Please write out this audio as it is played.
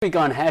Week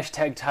on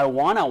hashtag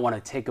Taiwan, I want to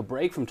take a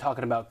break from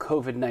talking about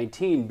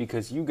COVID-19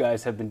 because you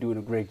guys have been doing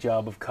a great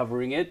job of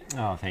covering it.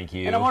 Oh, thank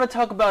you. And I want to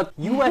talk about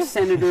U.S.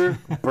 Senator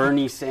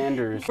Bernie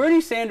Sanders.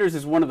 Bernie Sanders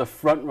is one of the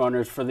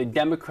frontrunners for the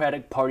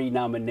Democratic Party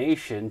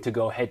nomination to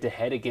go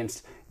head-to-head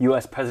against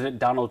U.S. President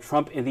Donald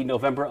Trump in the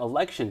November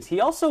elections.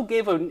 He also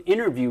gave an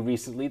interview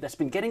recently that's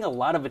been getting a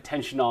lot of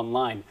attention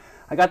online.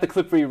 I got the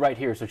clip for you right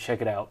here, so check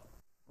it out.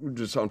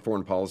 Just on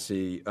foreign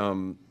policy,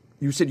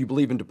 you said you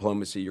believe in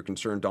diplomacy. You're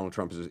concerned Donald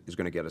Trump is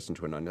going to get us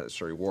into an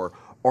unnecessary war.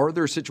 Are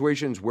there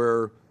situations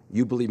where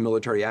you believe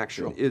military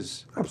action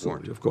is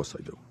absolutely? Of course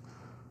I do.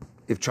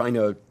 If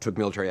China took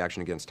military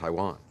action against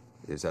Taiwan,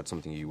 is that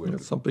something you would?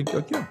 That's something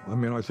that, yeah. I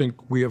mean, I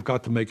think we have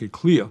got to make it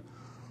clear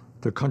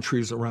to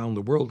countries around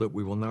the world that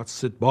we will not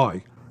sit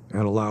by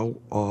and allow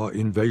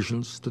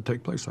invasions to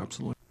take place.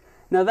 Absolutely.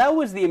 Now, that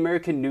was the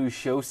American news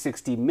show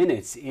 60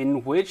 Minutes,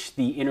 in which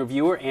the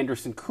interviewer,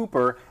 Anderson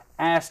Cooper,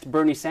 asked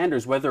Bernie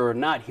Sanders whether or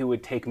not he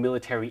would take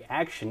military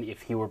action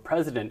if he were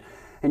president.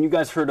 And you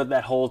guys heard of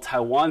that whole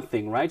Taiwan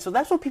thing, right? So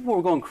that's what people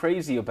were going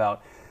crazy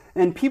about.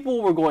 And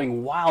people were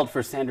going wild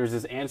for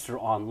Sanders' answer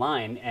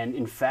online. And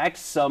in fact,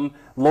 some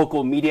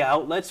local media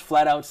outlets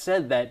flat out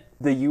said that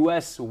the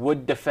U.S.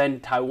 would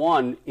defend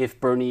Taiwan if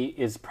Bernie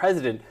is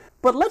president.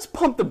 But let's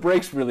pump the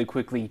brakes really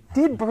quickly.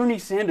 Did Bernie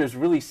Sanders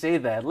really say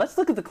that? Let's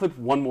look at the clip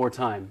one more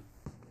time.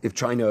 If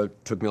China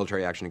took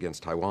military action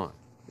against Taiwan,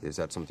 is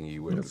that something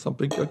you would? That's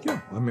something that, yeah.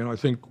 I mean, I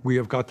think we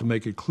have got to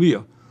make it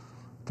clear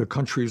to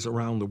countries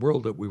around the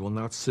world that we will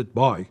not sit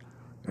by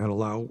and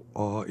allow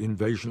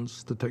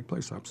invasions to take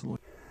place. Absolutely.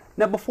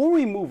 Now, before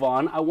we move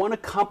on, I want to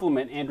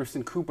compliment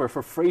Anderson Cooper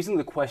for phrasing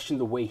the question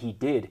the way he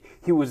did.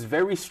 He was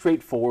very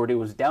straightforward. It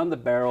was down the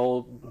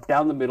barrel,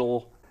 down the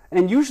middle.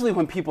 And usually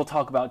when people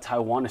talk about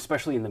Taiwan,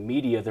 especially in the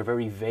media, they're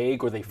very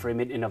vague or they frame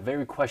it in a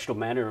very questionable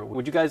manner.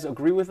 Would you guys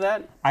agree with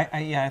that?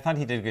 I thought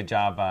he did a good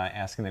job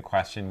asking the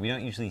question. We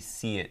don't usually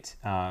see it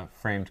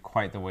framed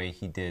quite the way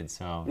he did.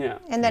 So yeah.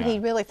 And that he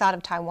really thought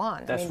of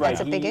Taiwan. That's I mean, right.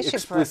 That's a big issue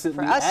for us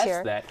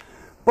here. That.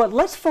 But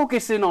let's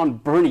focus in on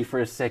Bernie for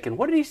a second.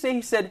 What did he say?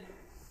 He said,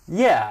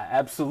 yeah,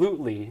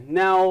 absolutely.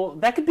 Now,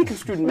 that could be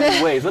construed in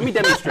many ways. Let me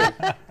demonstrate.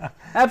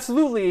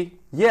 Absolutely,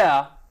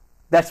 yeah,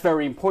 that's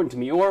very important to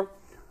me. Or,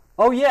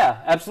 oh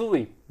yeah,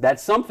 absolutely,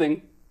 that's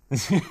something.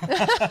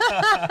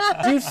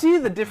 Do you see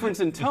the difference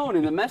in tone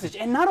in the message?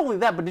 And not only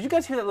that, but did you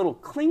guys hear that little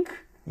clink?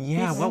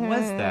 Yeah, what was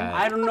that?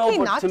 I don't know,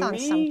 but to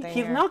me,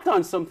 he knocked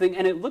on something,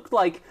 and it looked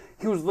like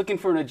he was looking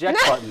for an eject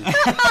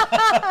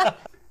button.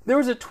 There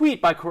was a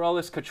tweet by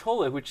Corrales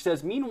Cachola which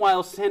says,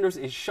 meanwhile, Sanders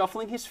is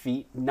shuffling his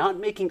feet, not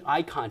making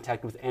eye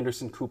contact with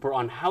Anderson Cooper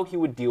on how he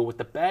would deal with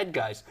the bad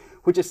guys,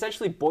 which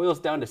essentially boils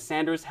down to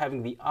Sanders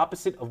having the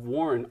opposite of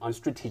Warren on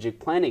strategic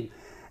planning.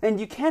 And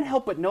you can't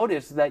help but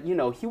notice that, you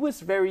know, he was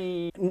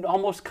very,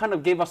 almost kind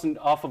of gave us an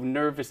off of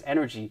nervous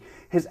energy.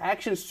 His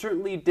actions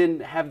certainly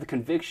didn't have the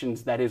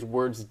convictions that his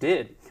words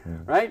did,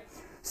 right?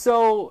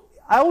 So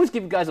I always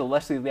give you guys a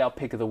Leslie Liao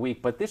pick of the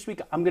week, but this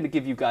week I'm going to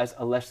give you guys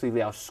a Leslie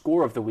Liao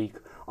score of the week.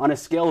 On a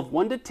scale of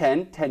 1 to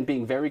 10, 10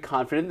 being very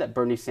confident that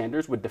Bernie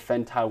Sanders would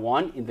defend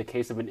Taiwan in the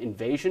case of an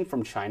invasion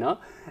from China,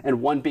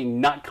 and 1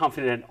 being not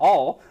confident at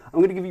all, I'm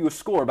going to give you a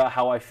score about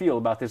how I feel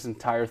about this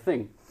entire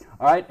thing.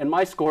 All right, and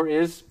my score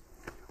is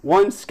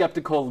 1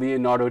 skeptical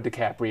Leonardo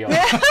DiCaprio.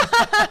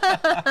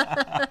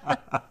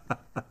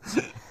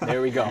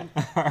 There we go.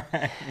 All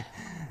right.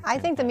 I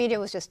think the media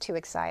was just too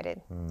excited,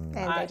 and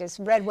they just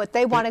read what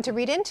they wanted to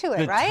read into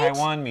it, right? The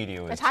Taiwan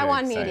media was the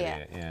Taiwan too media.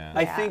 excited. Yeah.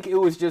 I think it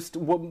was just,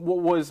 what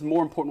was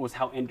more important was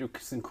how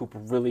Anderson Cooper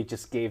really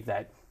just gave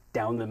that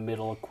down the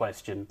middle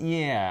question.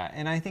 Yeah,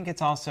 and I think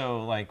it's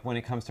also, like, when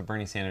it comes to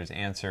Bernie Sanders'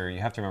 answer,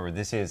 you have to remember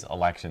this is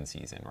election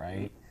season,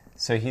 right?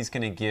 So he's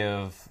going to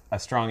give a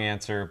strong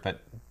answer, but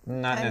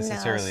not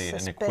necessarily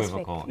an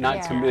equivocal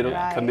answer.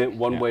 Commit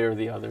one way or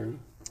the other.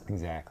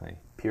 Exactly.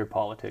 Pure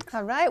politics.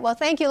 All right. Well,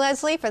 thank you,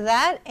 Leslie, for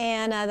that.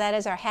 And that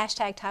is our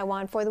hashtag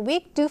Taiwan for the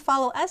week. Do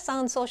follow us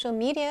on social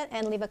media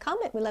and leave a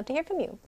comment. We'd love to hear from you.